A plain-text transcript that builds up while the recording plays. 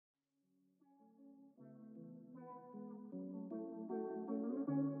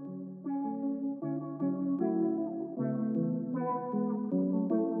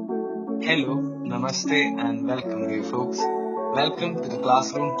Hello, namaste, and welcome, dear folks. Welcome to the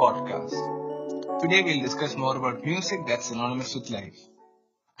Classroom Podcast. Today we'll discuss more about music that's synonymous with life.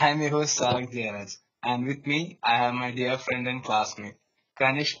 I'm your host Sarang Jayaraj, and with me I have my dear friend and classmate,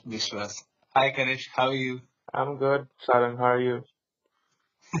 Kanish Vishwas. Hi Kanish, how are you? I'm good, Sarang. How are you?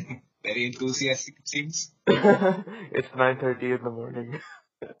 Very enthusiastic it seems. It's 9:30 in the morning.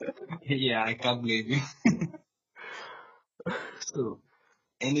 Yeah, I can't blame you. So,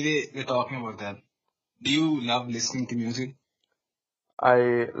 anyway, we're talking about that. Do you love listening to music?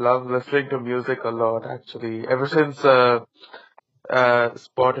 I love listening to music a lot, actually. Ever since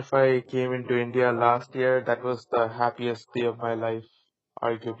Spotify came into India last year, that was the happiest day of my life,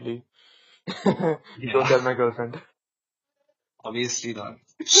 arguably. Don't Yeah, tell my girlfriend. obviously not.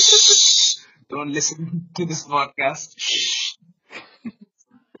 Don't listen to this podcast.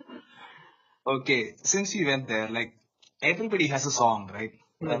 Okay, since we went there, like everybody has a song, right?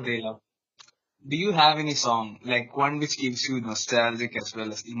 That Hmm. they love. Do you have any song, like one which gives you nostalgic as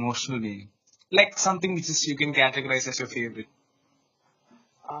well as emotional meaning? Like something which is you can categorize as your favorite.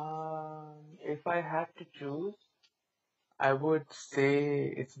 If I had to choose, I would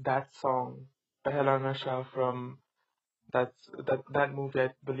say it's that song, Pehla Nasha from that movie. I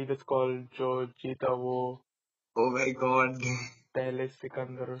believe it's called Jo Jeeta Wo Oh my god. Pehle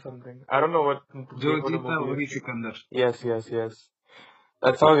Sikandar or something. I don't know what the Jo name of the Jeeta movie is. Wohi Sikandar. Yes, yes, yes.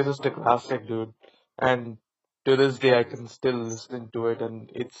 That song is just a classic, dude. And to this day, I can still listen to it, and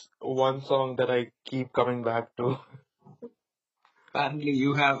it's one song that I keep coming back to. Apparently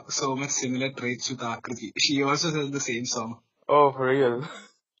you have so much similar traits with Akriti. She also has the same song. Oh, for real.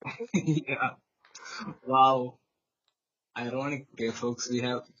 Yeah. Wow. Ironic, okay, folks. We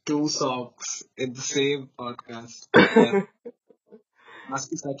have two songs in the same podcast. That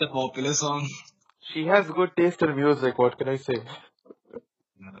must be such a popular song. She has good taste in music, what can I say?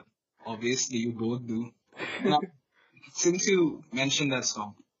 Yeah. Obviously, you both do. Now, since you mentioned that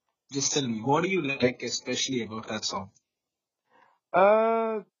song, just tell me, what do you like especially about that song?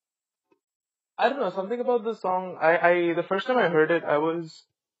 Uh, I don't know, something about the song. The first time I heard it, I was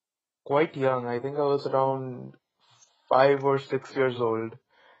quite young. I think I was around 5 or 6 years old.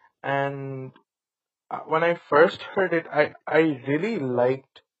 And when I first heard it, I really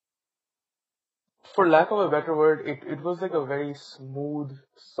liked, for lack of a better word, it was like a very smooth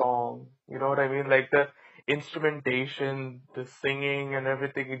song. You know what I mean? Like the instrumentation, the singing and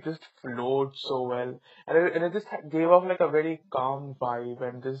everything, it just flowed so well. And it just gave off like a very calm vibe,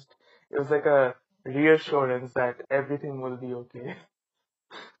 and just, it was like a reassurance that everything will be okay.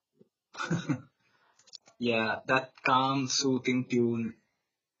 Yeah, that calm, soothing tune,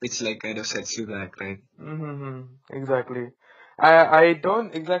 which like kind of sets you back, right? Mm-hmm. Exactly. I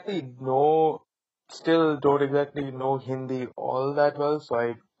don't exactly know, still don't exactly know Hindi all that well,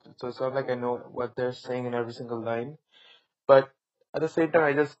 so it's not like I know what they're saying in every single line. But at the same time,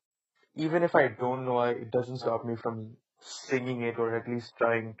 I just, even if I don't know, it doesn't stop me from singing it, or at least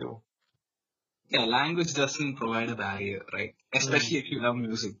trying to. Yeah, language doesn't provide a barrier, right? Hmm. Especially if you love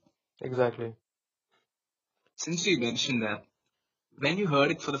music. Exactly. Since you mentioned that, when you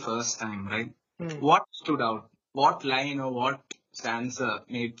heard it for the first time, right? Hmm. What stood out? What line or what stanza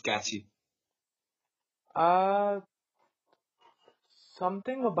made it catchy? Uh,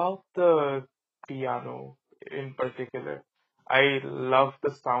 Something about the piano in particular. I love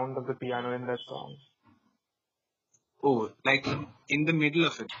the sound of the piano in that song. Oh, like in the middle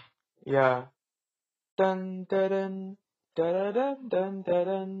of it. Yeah. Dun dun dun dun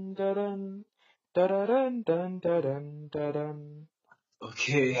dun dun dun dun dun dun dun.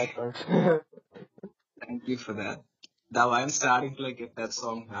 Okay, That part. thank you for that. Now I'm starting to like get that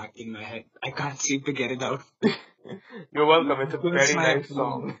song back in my head. I can't seem to get it out. You're You welcome. It's a influenced very my nice opinion.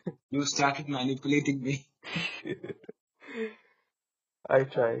 song. You started manipulating me. I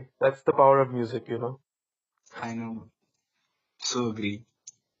try. That's the power of music, you know. I know. So agree.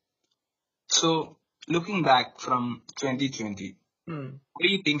 So looking back from 2020, Hmm. what do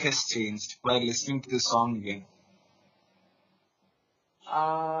you think has changed while listening to the song again?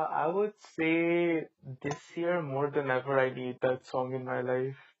 I would say this year more than ever I need that song in my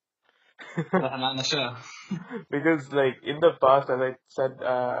life. Nasha. Because like in the past, as I said,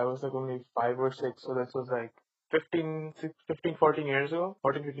 I was like only 5 or 6, so this was like 14 years ago,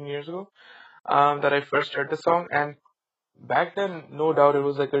 14, 15 years ago, that I first heard the song. And back then, no doubt it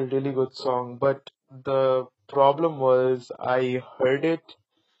was like a really good song, but the problem was I heard it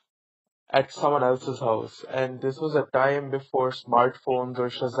at someone else's house, and this was a time before smartphones or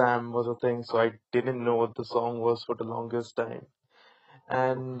Shazam was a thing, so I didn't know what the song was for the longest time.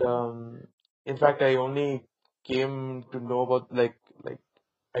 And in fact, I only came to know about like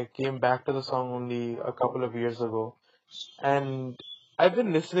I came back to the song only a couple of years ago, and I've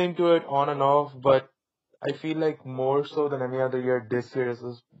been listening to it on and off, but I feel like more so than any other year, this year is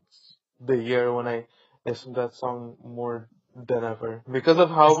the year when I listen to that song more than ever because of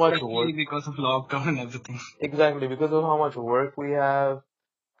how much Especially work. because of lockdown and everything. Exactly, because of how much work we have,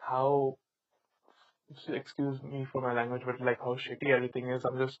 how, excuse me for my language, but like how shitty everything is.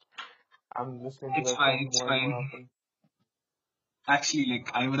 I'm listening to It's that fine, song it's more and more fine. often. Actually,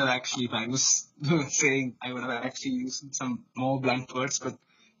 like I would have actually, if I was saying, I would have actually used some more blunt words, but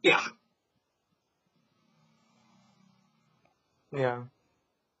yeah. Yeah.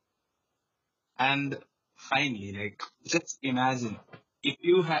 And finally, like just imagine if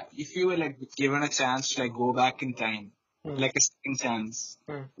you were like given a chance to like go back in time, Hmm. like a second chance,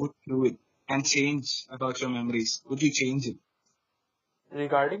 Hmm. would you do it and change about your memories? Would you change it?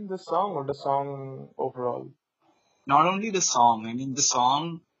 Regarding the song or the song overall? Not only the song, I mean the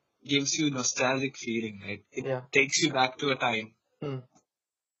song gives you nostalgic feeling, right? It Yeah. takes you back to a time. Hmm.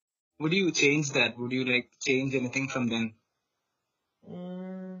 Would you change that? Would you like change anything from then?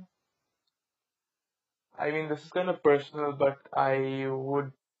 Mm, I mean, this is kind of personal, but I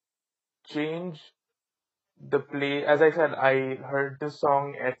would change the play. As I said, I heard this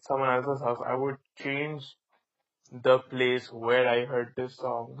song at someone else's house. I would change the place where I heard this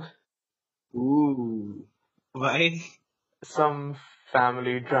song. Ooh. Why? Some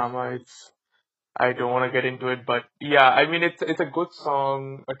family drama. I don't want to get into it, but yeah, I mean, it's a good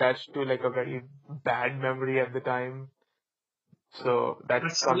song attached to like a very bad memory at the time. So But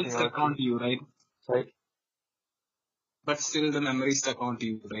that's still something I would stuck on to change. you, right? Right? But still the memory stuck on to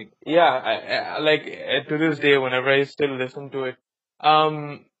you, right? Yeah, like to this day, whenever I still listen to it,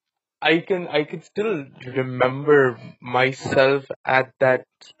 um, I can still remember myself at that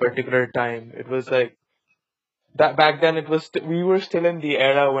particular time. It was like that back then. It was we were still in the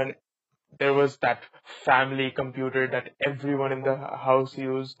era when there was that family computer that everyone in the house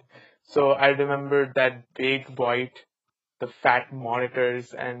used. So I remember that big white, the fat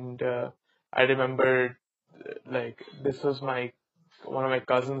monitors, and I remember like this was my one of my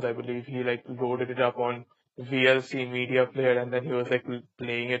cousins, I believe. He like loaded it up on VLC media player, and then he was like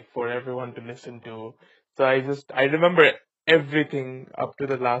playing it for everyone to listen to. So I remember everything up to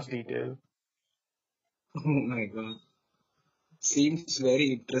the last detail. Oh my god. Seems very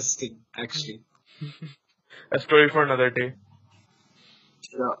interesting, actually. A story for another day.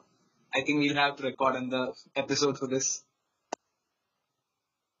 So I think we'll have to record another episode for this.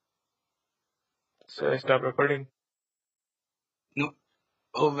 So I stopped recording. No.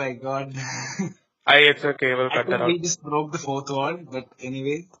 Oh my god. It's okay. We'll I cut that think out. we just broke the fourth wall, but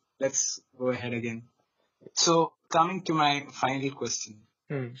anyway, let's go ahead again. So coming to my final question.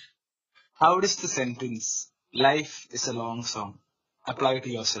 Hmm. How does the sentence life is a long song apply to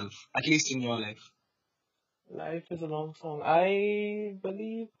yourself, at least in your life? Life is a long song. I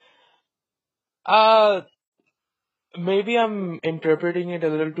believe. Uh, Maybe I'm interpreting it a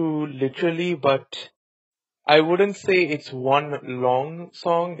little too literally, but I wouldn't say it's one long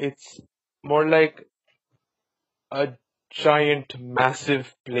song. It's more like a giant,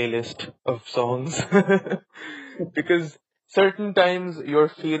 massive playlist of songs. Because certain times you're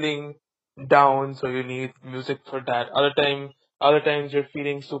feeling down, so you need music for that. Other times you're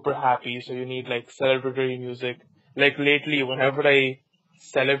feeling super happy, so you need like celebratory music. Like lately, whenever I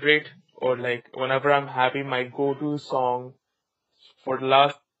celebrate or like whenever I'm happy, my go-to song for the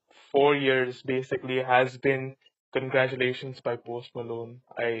last 4 years basically has been Congratulations by Post Malone.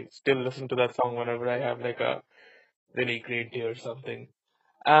 I still listen to that song whenever I have like a really great day or something.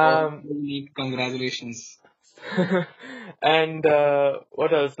 All Um, unique congratulations. and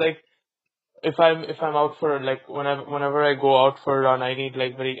what else? Like if I'm out for like whenever I go out for a run, I need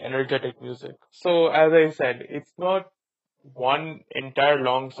like very energetic music. So as I said, it's not one entire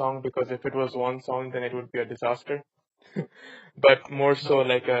long song because if it was one song, then it would be a disaster. But more so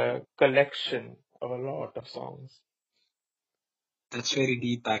like a collection of a lot of songs. That's very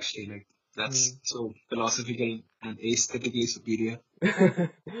deep, actually. Like Hmm. that's so philosophical and aesthetically superior.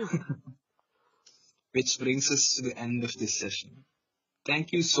 Which brings us to the end of this session.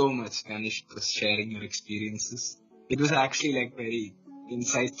 Thank you so much, Ganesh, for sharing your experiences. It was actually like very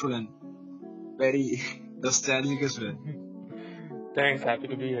insightful and very nostalgic as well. Thanks, happy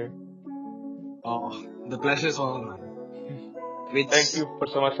to be here. Oh, the pleasure is all mine. Which, Thank you for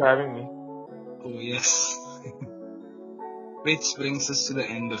so much for having me. oh yes, which brings us to the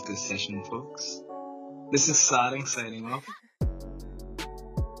end of this session, folks. This is Sarang signing off.